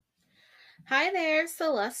Hi there,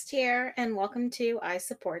 Celeste here, and welcome to I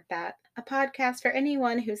Support That, a podcast for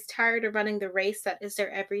anyone who's tired of running the race that is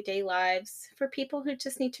their everyday lives, for people who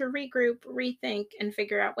just need to regroup, rethink, and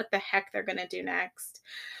figure out what the heck they're going to do next.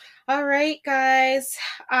 All right, guys,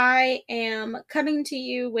 I am coming to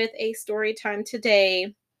you with a story time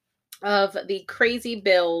today of the crazy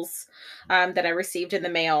bills that I received in the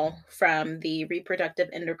mail from the reproductive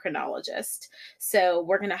endocrinologist. So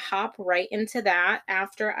we're going to hop right into that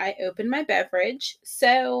after I open my beverage.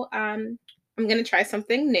 I'm going to try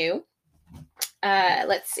something new.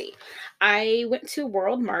 Let's see. I went to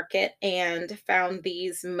World Market and found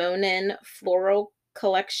these Monin Floral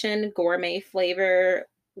Collection gourmet flavor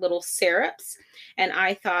little syrups. And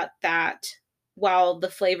I thought that while the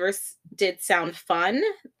flavors did sound fun,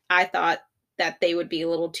 I thought that they would be a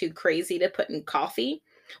little too crazy to put in coffee.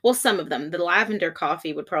 Well, some of them. The lavender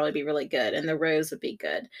coffee would probably be really good, and the rose would be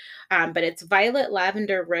good. But it's violet,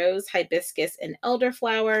 lavender, rose, hibiscus, and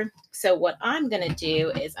elderflower. So, what I'm going to do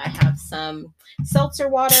is I have some seltzer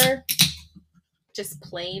water, just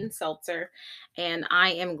plain seltzer, and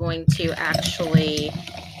I am going to actually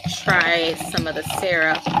try some of the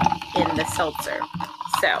syrup in the seltzer.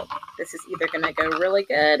 So this is either going to go really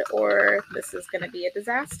good or this is going to be a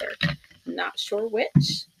disaster. I'm not sure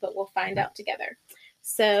which, but we'll find out together.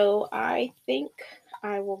 So I think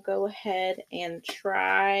I will go ahead and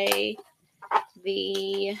try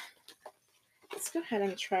let's go ahead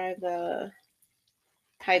and try the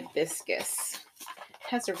hibiscus. It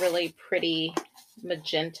has a really pretty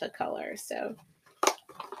magenta color, so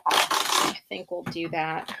I think we'll do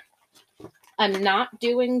that. I'm not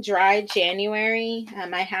doing dry January.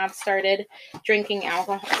 I have started drinking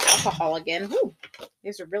alcohol again. Ooh,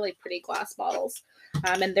 these are really pretty glass bottles.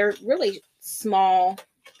 And they're really small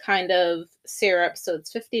kind of syrup, so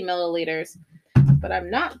it's 50 milliliters. But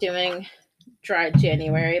I'm not doing dry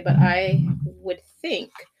January, but I would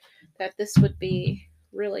think that this would be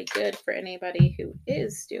really good for anybody who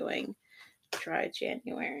is doing dry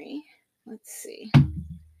January. Let's see.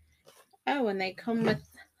 Oh, and they come with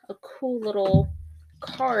a cool little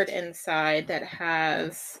card inside that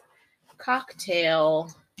has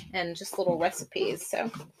cocktail and just little recipes.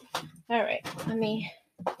 So, all right, let me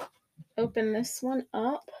open this one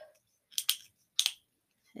up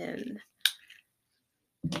and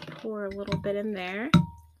pour a little bit in there.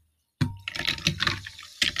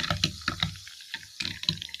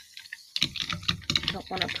 Don't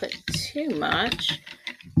want to put too much.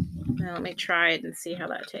 Now let me try it and see how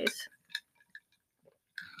that tastes.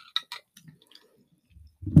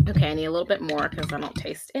 Okay, I need a little bit more because I don't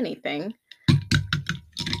taste anything.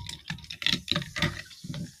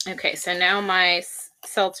 Okay, so now my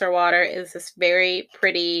seltzer water is this very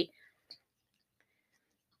pretty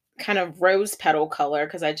kind of rose petal color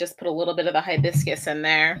because I just put a little bit of the hibiscus in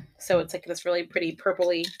there. So it's like this really pretty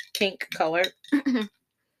purpley pink color. And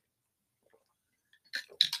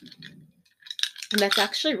that's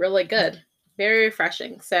actually really good. Very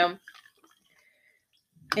refreshing. So,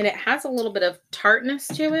 and it has a little bit of tartness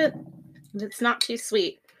to it. It's not too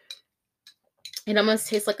sweet. It almost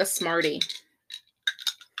tastes like a Smartie.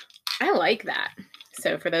 I like that.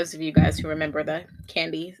 So for those of you guys who remember the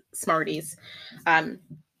candy Smarties,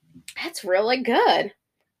 that's really good.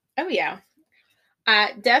 Oh yeah.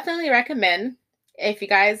 I definitely recommend if you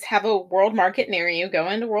guys have a World Market near you, go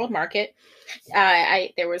into World Market.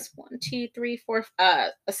 There was 1, 2, 3, 4,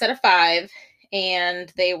 a set of 5,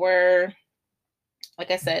 and they were,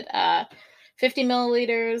 like I said, 50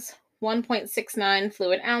 milliliters, 1.69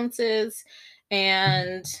 fluid ounces,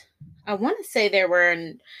 and I want to say there were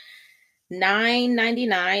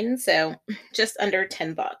 $9.99, so just under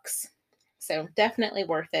 $10. So definitely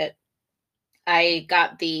worth it. I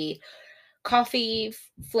got the coffee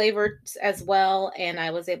flavors as well, and I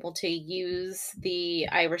was able to use the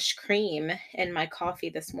Irish cream in my coffee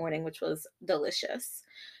this morning, which was delicious.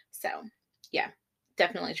 So yeah,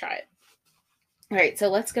 definitely try it. All right, so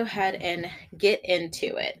let's go ahead and get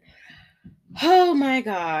into it. Oh my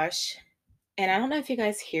gosh. And I don't know if you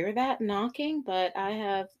guys hear that knocking, but I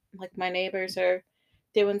have, like, my neighbors are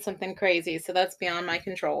doing something crazy, so that's beyond my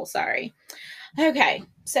control. Sorry. Okay,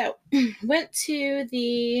 so went to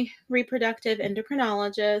the reproductive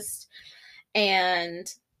endocrinologist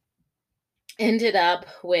and ended up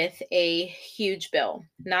with a huge bill.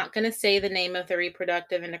 Not going to say the name of the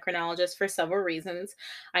reproductive endocrinologist for several reasons.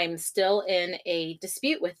 I'm still in a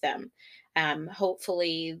dispute with them.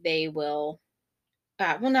 Hopefully they will,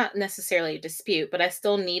 well, not necessarily a dispute, but I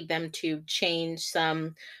still need them to change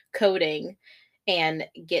some coding and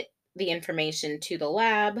get the information to the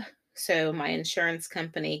lab so my insurance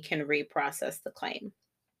company can reprocess the claim.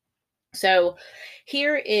 So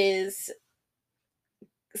here is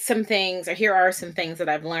some things, or here are some things that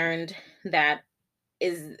I've learned that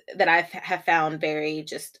I have found very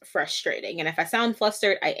just frustrating. And if I sound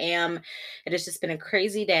flustered, I am. It has just been a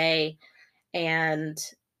crazy day, and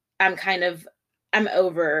I'm kind of I'm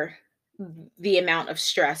over the amount of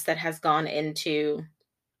stress that has gone into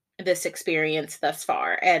this experience thus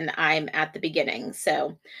far, and I'm at the beginning.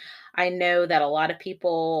 So I know that a lot of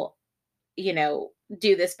people, you know,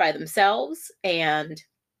 do this by themselves, and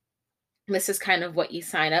this is kind of what you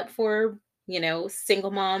sign up for.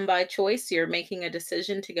 Single mom by choice. You're making a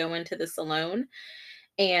decision to go into this alone.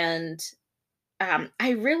 And I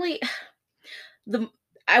really the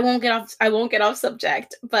I won't get off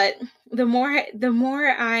subject, but the more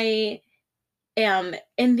I am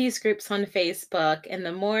in these groups on Facebook, and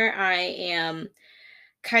the more I am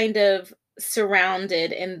kind of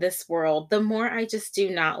surrounded in this world, the more I just do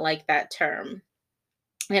not like that term.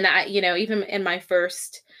 And even in my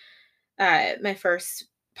first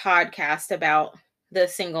podcast about the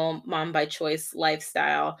single mom by choice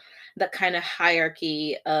lifestyle, the kind of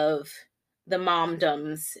hierarchy of the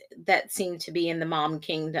momdoms that seem to be in the mom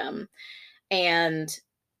kingdom. And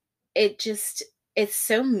it just it's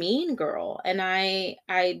so mean, girl. And I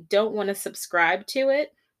don't want to subscribe to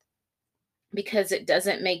it, because it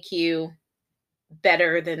doesn't make you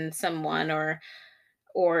better than someone,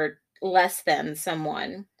 or less than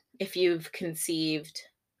someone, if you've conceived,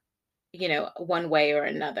 one way or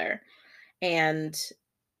another. And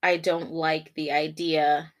I don't like the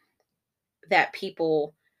idea that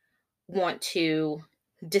people want to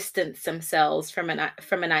distance themselves from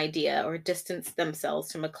an idea, or distance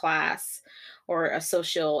themselves from a class or a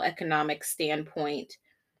social economic standpoint,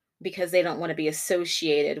 because they don't want to be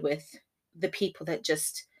associated with the people that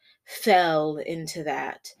just fell into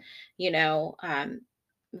that. you know um,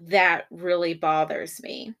 that really bothers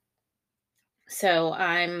me. So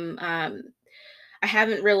I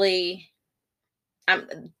haven't really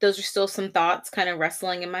those are still some thoughts kind of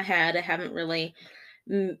wrestling in my head. I haven't really,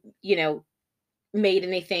 mm, you know, made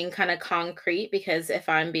anything kind of concrete, because if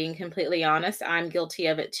I'm being completely honest, I'm guilty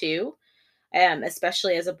of it too.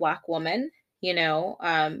 Especially as a Black woman, you know,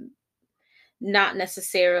 not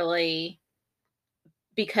necessarily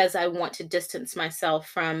because I want to distance myself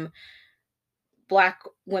from Black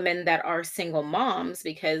women that are single moms,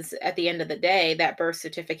 because at the end of the day, that birth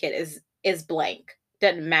certificate is blank.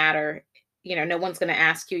 Doesn't matter. No one's going to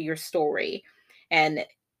ask you your story, and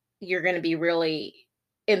you're going to be really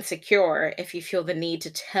insecure if you feel the need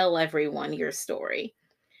to tell everyone your story.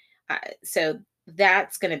 So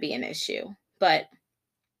that's going to be an issue. But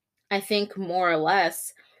I think more or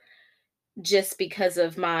less, just because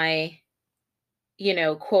of my,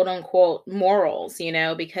 quote unquote morals,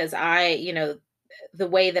 because the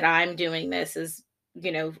way that I'm doing this is,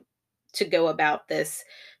 you know, to go about this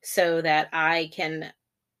so that I can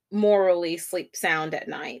morally sleep sound at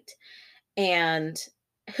night. And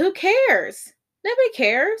who cares? Nobody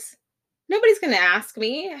cares. Nobody's going to ask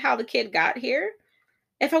me how the kid got here.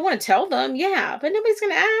 If I want to tell them, yeah, but nobody's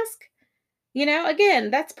going to ask.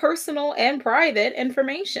 Again, that's personal and private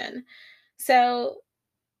information. So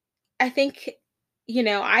I think,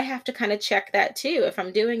 I have to kind of check that too. If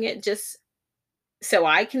I'm doing it just so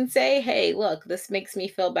I can say, hey, look, this makes me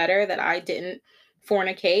feel better that I didn't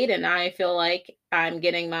fornicate, and I feel like I'm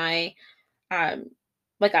getting my, um,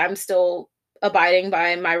 like I'm still abiding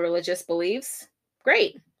by my religious beliefs.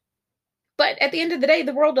 Great. But at the end of the day,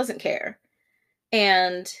 the world doesn't care.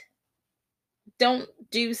 And don't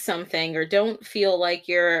do something, or don't feel like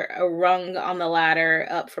you're a rung on the ladder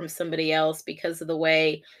up from somebody else because of the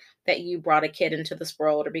way that you brought a kid into this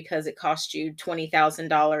world, or because it cost you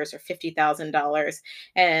 $20,000 or $50,000,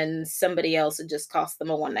 and somebody else, it just cost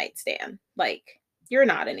them a one night stand. Like, you're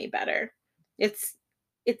not any better. It's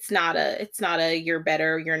it's not a you're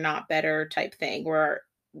better, you're not better type thing, where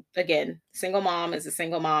again, single mom is a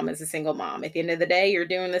single mom is a single mom. At the end of the day, you're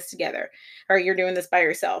doing this together, or you're doing this by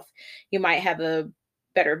yourself. You might have a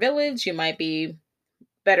better village, you might be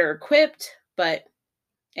better equipped, but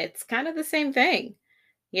it's kind of the same thing,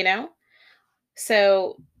 you know?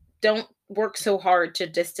 So don't work so hard to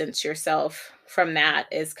distance yourself from that,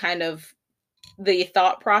 is kind of the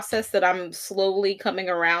thought process that I'm slowly coming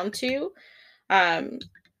around to. Um,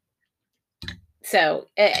 so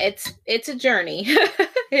it's a journey.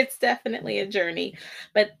 It's definitely a journey,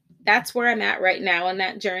 but that's where I'm at right now in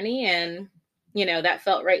that journey. And that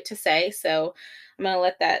felt right to say, so I'm going to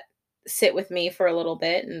let that sit with me for a little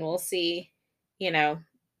bit, and we'll see, you know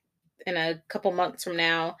in a couple months from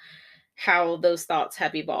now, how those thoughts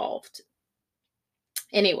have evolved.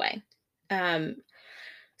 Anyway, um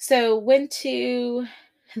so went to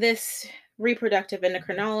this reproductive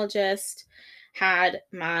endocrinologist. had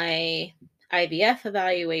my IVF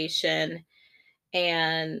evaluation,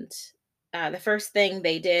 and the first thing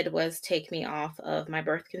they did was take me off of my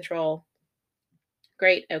birth control.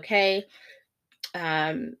 Great, okay.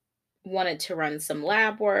 Um, Wanted to run some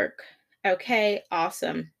lab work. Okay,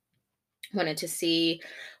 awesome. Wanted to see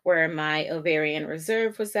where my ovarian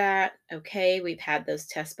reserve was at. Okay, we've had those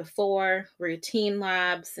tests before, routine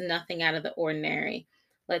labs, nothing out of the ordinary.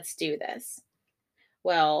 Let's do this.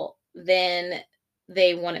 Well, then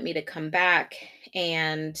they wanted me to come back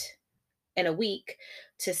and in a week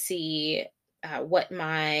to see what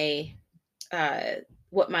my uh,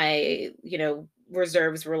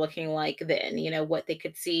 reserves were looking like then. What they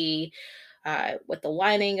could see, what the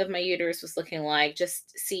lining of my uterus was looking like,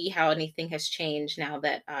 just see how anything has changed now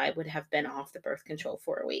that I would have been off the birth control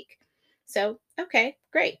for a week. So, okay,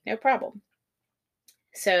 great, no problem.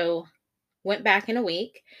 So, went back in a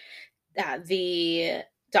week. The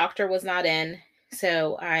doctor was not in,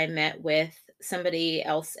 so I met with somebody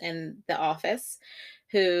else in the office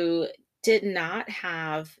who did not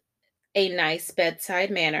have a nice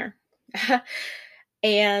bedside manner.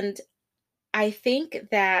 And I think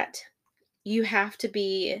that you have to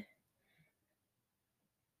be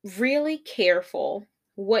really careful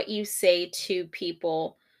what you say to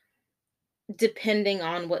people depending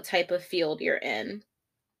on what type of field you're in.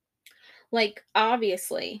 Like,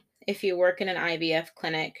 obviously, if you work in an IVF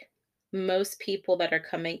clinic, most people that are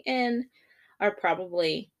coming in are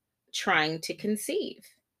probably trying to conceive,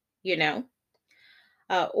 you know,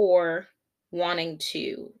 or wanting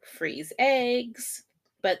to freeze eggs,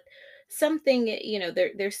 but something,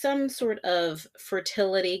 there's some sort of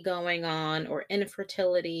fertility going on, or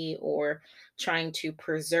infertility, or trying to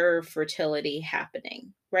preserve fertility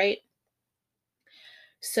happening, right?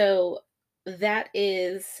 So that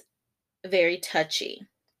is very touchy.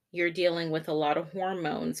 You're dealing with a lot of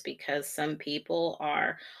hormones because some people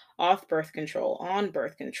are off birth control, on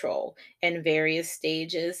birth control, and various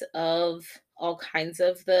stages of all kinds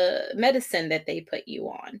of the medicine that they put you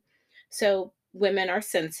on. So women are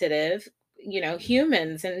sensitive,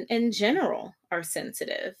 humans in general are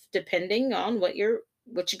sensitive, depending on what you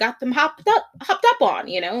got them hopped up on,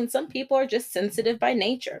 and some people are just sensitive by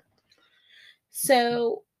nature.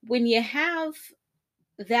 So when you have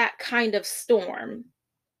that kind of storm,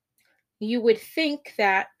 you would think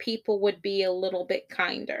that people would be a little bit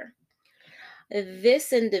kinder.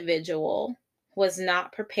 This individual was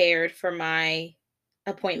not prepared for my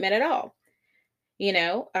appointment at all.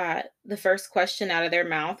 The first question out of their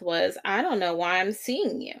mouth was, "I don't know why I'm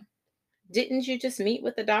seeing you. Didn't you just meet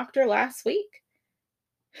with the doctor last week?"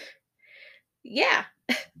 Yeah,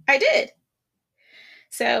 I did.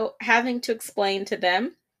 So, having to explain to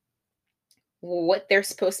them what they're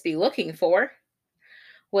supposed to be looking for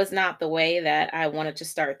was not the way that I wanted to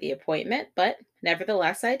start the appointment, but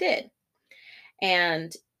nevertheless, I did.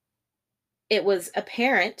 And it was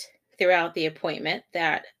apparent throughout the appointment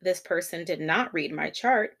that this person did not read my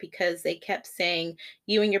chart because they kept saying,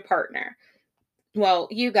 "You and your partner." Well,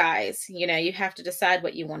 you guys, you have to decide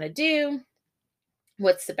what you want to do,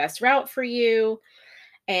 what's the best route for you.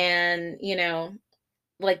 And,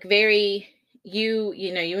 like very, you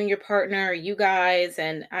and your partner, you guys.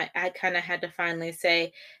 And I kind of had to finally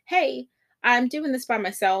say, "Hey, I'm doing this by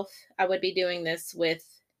myself. I would be doing this with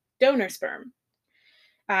donor sperm."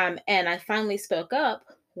 And I finally spoke up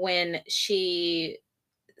when she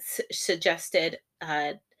suggested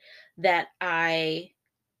that I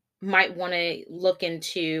might want to look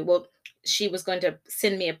into, well, she was going to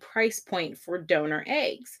send me a price point for donor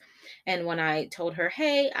eggs. And when I told her,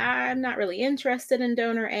 "Hey, I'm not really interested in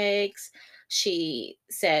donor eggs," she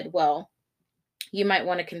said, "Well, you might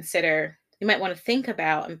want to think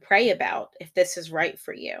about and pray about if this is right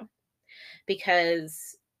for you,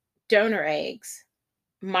 because donor eggs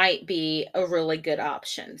might be a really good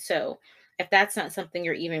option. So if that's not something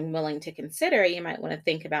you're even willing to consider, you might want to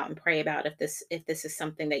think about and pray about if this is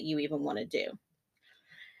something that you even want to do."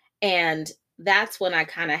 And that's when I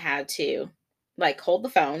kind of had to like hold the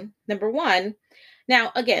phone. Number one,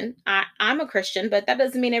 now again, I'm a Christian, but that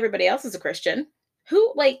doesn't mean everybody else is a Christian.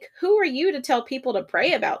 Who are you to tell people to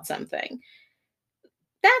pray about something?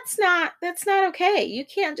 That's not okay. You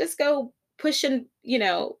can't just go pushing,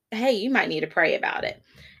 "Hey, you might need to pray about it."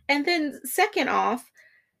 And then second off,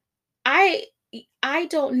 I I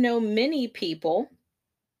don't know many people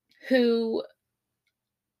who,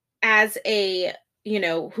 as a,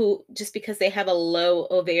 who just because they have a low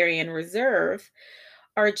ovarian reserve,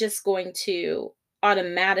 are just going to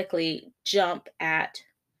automatically jump at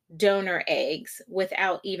donor eggs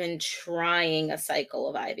without even trying a cycle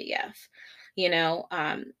of IVF. You know,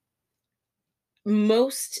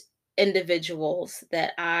 most individuals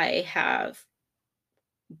that I have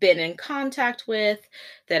been in contact with,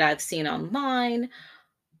 that I've seen online,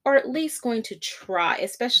 are at least going to try,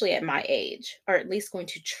 especially at my age, are at least going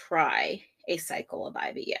to try a cycle of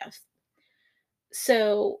IVF.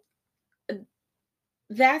 So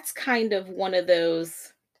that's kind of one of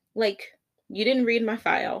those, like, you didn't read my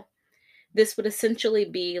file. This would essentially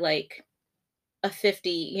be like a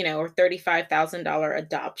 50, or $35,000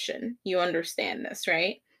 adoption. You understand this,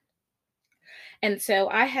 right? And so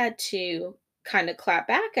I had to kind of clap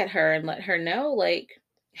back at her and let her know, like,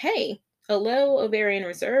 hey, a low ovarian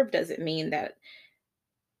reserve doesn't mean that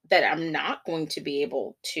I'm not going to be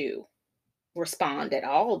able to respond at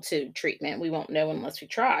all to treatment. We won't know unless we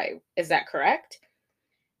try. Is that correct?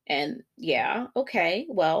 And yeah, okay.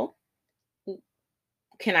 Well,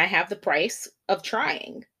 can I have the price of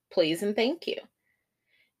trying, please and thank you?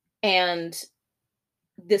 And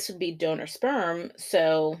this would be donor sperm,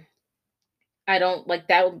 so I don't like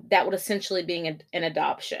that would essentially be an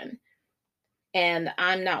adoption. And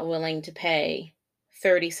I'm not willing to pay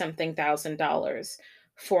 30 something thousand dollars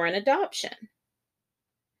for an adoption.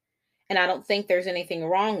 And I don't think there's anything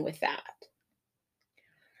wrong with that.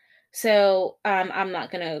 So I'm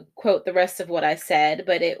not going to quote the rest of what I said,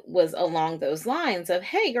 but it was along those lines of,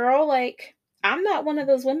 hey, girl, like, I'm not one of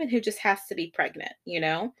those women who just has to be pregnant,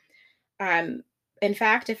 Um, in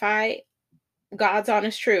fact, if I, God's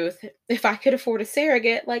honest truth, if I could afford a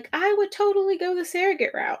surrogate, like, I would totally go the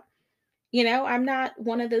surrogate route. I'm not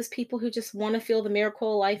one of those people who just want to feel the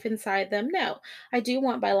miracle of life inside them. No, I do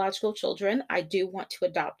want biological children. I do want to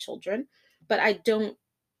adopt children, but I don't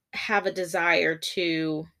have a desire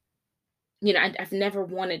to, I've never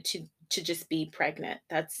wanted to just be pregnant.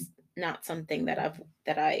 That's not something that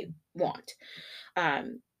I want.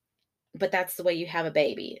 Um, but that's the way you have a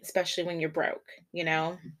baby, especially when you're broke,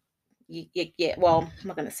 you get, well, I'm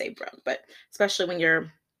not going to say broke, but especially when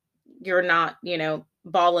you're not,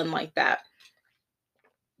 balling like that.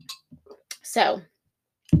 So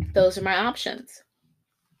those are my options.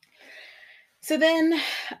 So then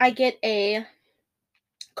I get a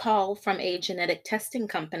call from a genetic testing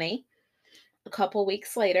company a couple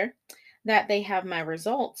weeks later that they have my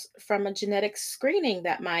results from a genetic screening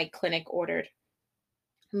that my clinic ordered.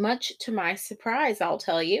 Much to my surprise, I'll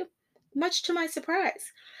tell you, much to my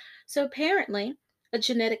surprise. So apparently, a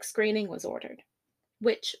genetic screening was ordered,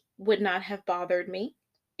 which would not have bothered me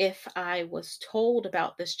if I was told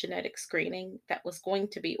about this genetic screening that was going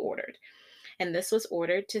to be ordered. And this was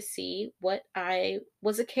ordered to see what I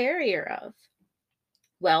was a carrier of.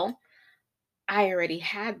 Well, I already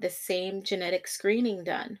had the same genetic screening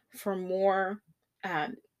done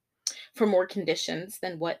um, for more conditions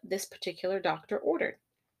than what this particular doctor ordered.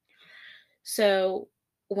 So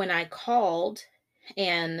when I called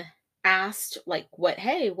and asked, like,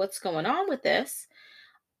 what's going on with this?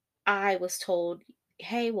 I was told,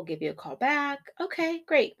 hey, we'll give you a call back. Okay,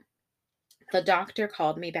 great. The doctor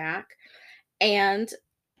called me back and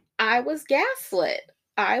I was gaslit.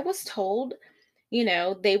 I was told,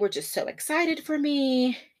 they were just so excited for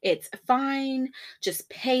me. It's fine. Just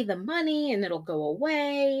pay the money and it'll go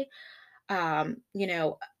away. Um, you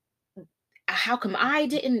know, how come I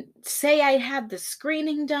didn't say I had the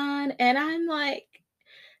screening done? And I'm like,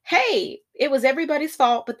 hey, it was everybody's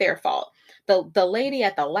fault but their fault. The lady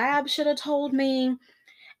at the lab should have told me.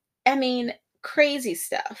 I mean, crazy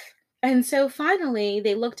stuff. And so finally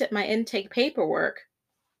they looked at my intake paperwork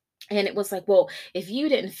and it was like, well, if you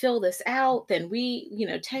didn't fill this out, then we,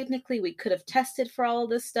 technically we could have tested for all of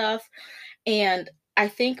this stuff. And I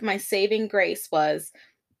think my saving grace was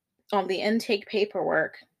on the intake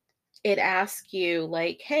paperwork, it asks you,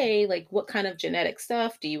 like, hey, like, what kind of genetic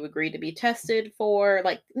stuff do you agree to be tested for?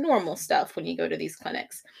 Like, normal stuff when you go to these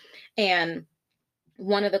clinics. And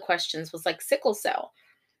one of the questions was like sickle cell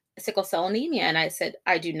anemia. And I said,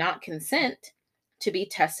 I do not consent to be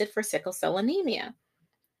tested for sickle cell anemia.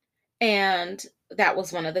 And that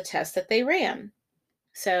was one of the tests that they ran.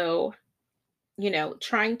 So,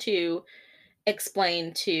 trying to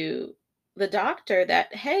explain to the doctor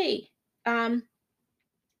that, hey, um,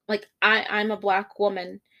 like, I'm a Black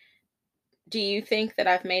woman. Do you think that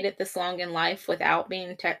I've made it this long in life without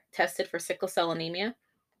being tested for sickle cell anemia?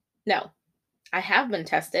 No, I have been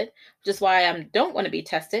tested, which is why I don't want to be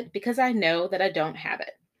tested, because I know that I don't have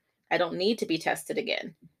it. I don't need to be tested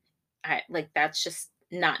again. That's just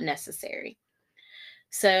not necessary.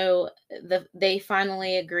 So they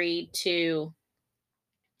finally agreed to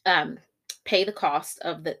um, pay the cost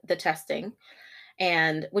of the testing,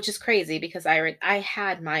 and which is crazy because I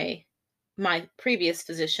had my previous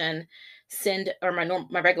physician send, or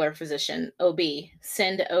my regular physician OB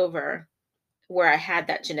send over where I had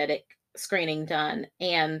that genetic screening done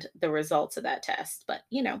and the results of that test, but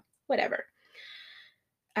whatever.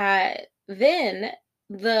 Uh, then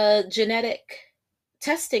the genetic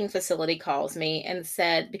testing facility calls me and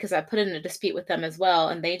said, because I put in a dispute with them as well,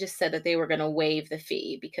 and they just said that they were going to waive the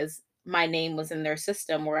fee because my name was in their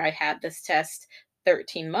system where I had this test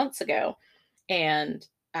 13 months ago, and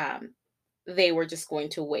um, they were just going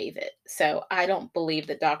to waive it. So I don't believe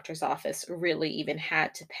the doctor's office really even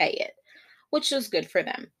had to pay it, which was good for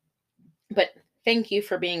them. But thank you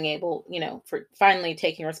for being able, for finally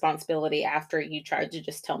taking responsibility after you tried to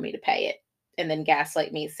just tell me to pay it and then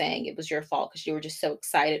gaslight me saying it was your fault because you were just so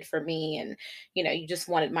excited for me, and you just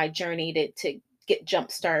wanted my journey to get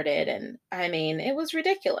jump started. And I mean, it was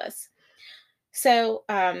ridiculous. So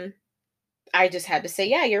I just had to say,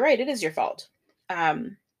 yeah, you're right, it is your fault.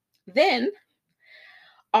 Then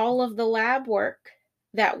all of the lab work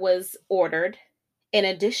that was ordered in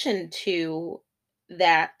addition to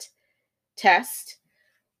that test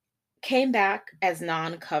came back as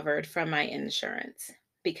non-covered from my insurance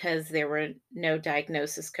because there were no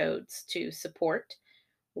diagnosis codes to support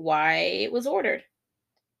why it was ordered.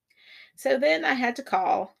 So then I had to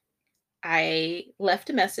call. I left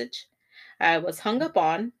a message. I was hung up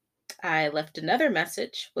on. I left another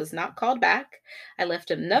message, was not called back. I left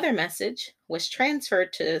another message, was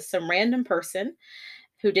transferred to some random person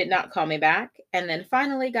who did not call me back, and then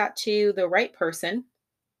finally got to the right person.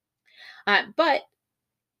 But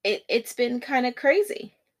it's been kind of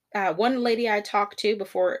crazy. One lady I talked to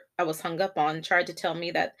before I was hung up on tried to tell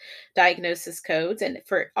me that diagnosis codes, and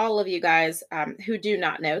for all of you guys who do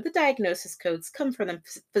not know, the diagnosis codes come from the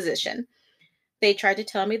physician. They tried to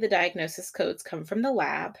tell me the diagnosis codes come from the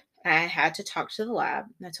lab. I had to talk to the lab.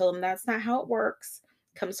 And I told them that's not how it works.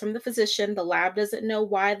 It comes from the physician. The lab doesn't know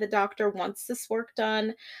why the doctor wants this work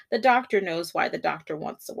done. The doctor knows why the doctor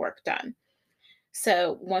wants the work done.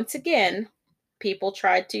 So once again, people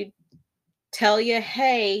tried to tell you,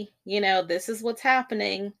 hey, this is what's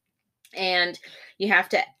happening. And you have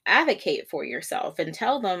to advocate for yourself and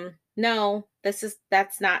tell them, no,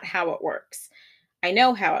 that's not how it works. I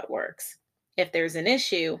know how it works. If there's an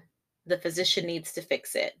issue, the physician needs to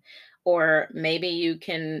fix it. Or maybe you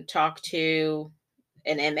can talk to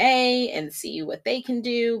an MA and see what they can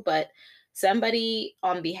do. But somebody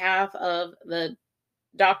on behalf of the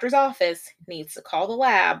doctor's office needs to call the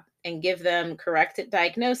lab and give them corrected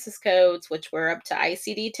diagnosis codes, which we're up to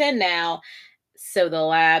ICD-10 now, so the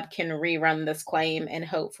lab can rerun this claim and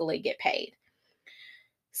hopefully get paid.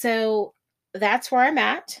 So that's where I'm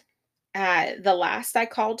at. The last I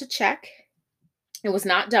called to check, it was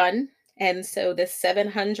not done. And so this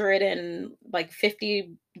 $750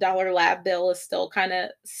 lab bill is still kind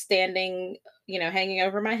of standing, hanging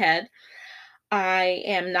over my head. I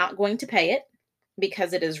am not going to pay it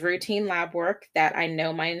because it is routine lab work that I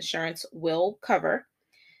know my insurance will cover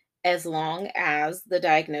as long as the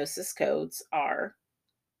diagnosis codes um,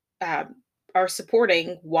 are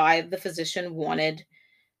supporting why the physician wanted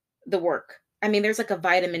the work. I mean, there's like a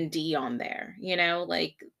vitamin D on there,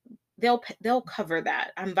 like they'll cover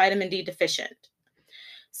that. I'm vitamin D deficient.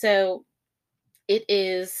 So it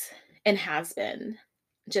is and has been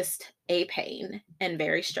just a pain and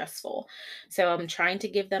very stressful. So I'm trying to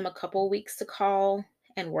give them a couple weeks to call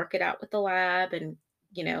and work it out with the lab, and,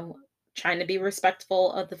 you know, trying to be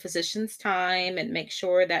respectful of the physician's time and make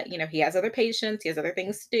sure that, he has other patients, he has other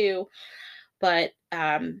things to do. But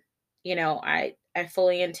I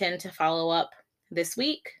fully intend to follow up this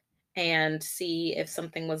week and see if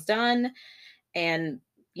something was done. And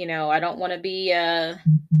I don't want to be a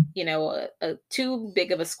too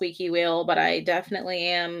big of a squeaky wheel, but I definitely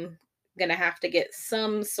am gonna have to get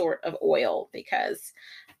some sort of oil because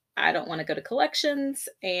I don't want to go to collections,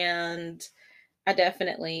 and I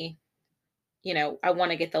definitely, I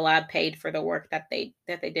want to get the lab paid for the work that they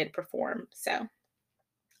did perform. So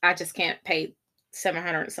I just can't pay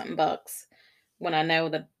 700 and something bucks when I know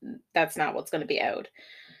that that's not what's going to be owed.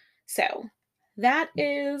 So that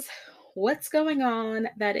is what's going on.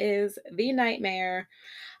 That is the nightmare.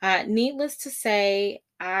 Needless to say,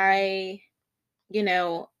 you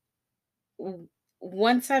know,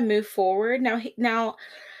 once I move forward, now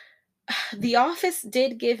the office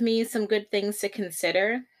did give me some good things to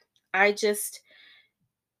consider. I just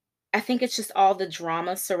I think it's just all the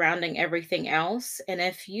drama surrounding everything else. And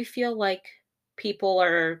people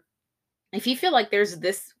are if you feel like there's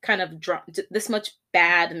this kind of this much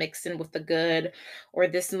bad mixed in with the good, or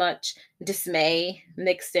this much dismay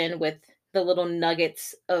mixed in with the little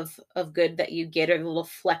nuggets of good that you get, or the little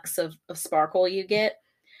flecks of sparkle you get,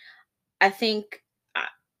 I think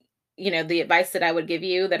the advice that I would give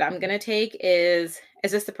you that I'm going to take is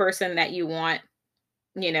Is this the person that you want,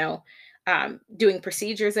 you know, doing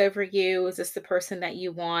procedures over you? Is this the person that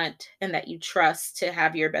you want and that you trust to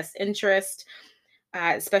have your best interest,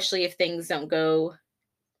 especially if things don't go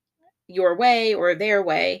your way or their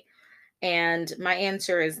way? And my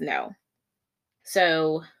answer is no.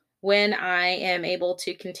 So when I am able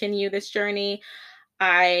to continue this journey,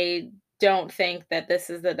 I don't think that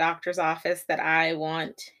this is the doctor's office that I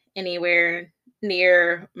want anywhere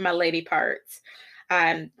near my lady parts.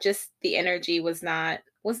 Just the energy was not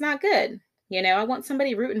good. I want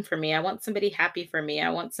somebody rooting for me. I want somebody happy for me. I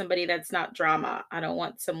want somebody that's not drama. I don't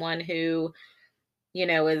want someone who,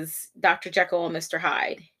 is Dr. Jekyll and Mr.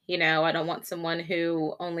 Hyde. I don't want someone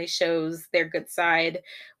who only shows their good side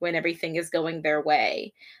when everything is going their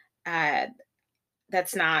way. Uh,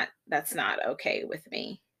 that's not okay with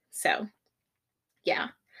me. So, yeah.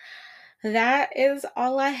 That is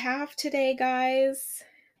all I have today, guys.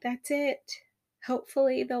 That's it.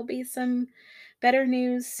 Hopefully there'll be some better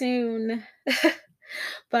news soon.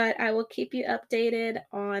 But I will keep you updated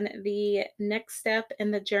on the next step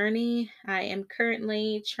in the journey. I am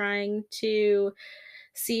currently trying to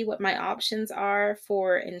see what my options are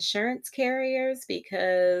for insurance carriers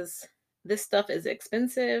because this stuff is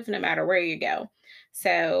expensive no matter where you go.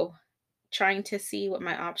 So, trying to see what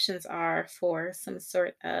my options are for some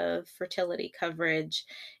sort of fertility coverage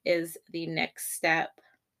is the next step.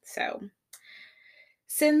 So,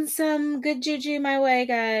 send some good juju my way,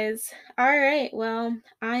 guys. All right. Well,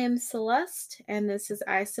 I am Celeste, and this is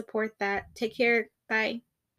I Support That. Take care. Bye.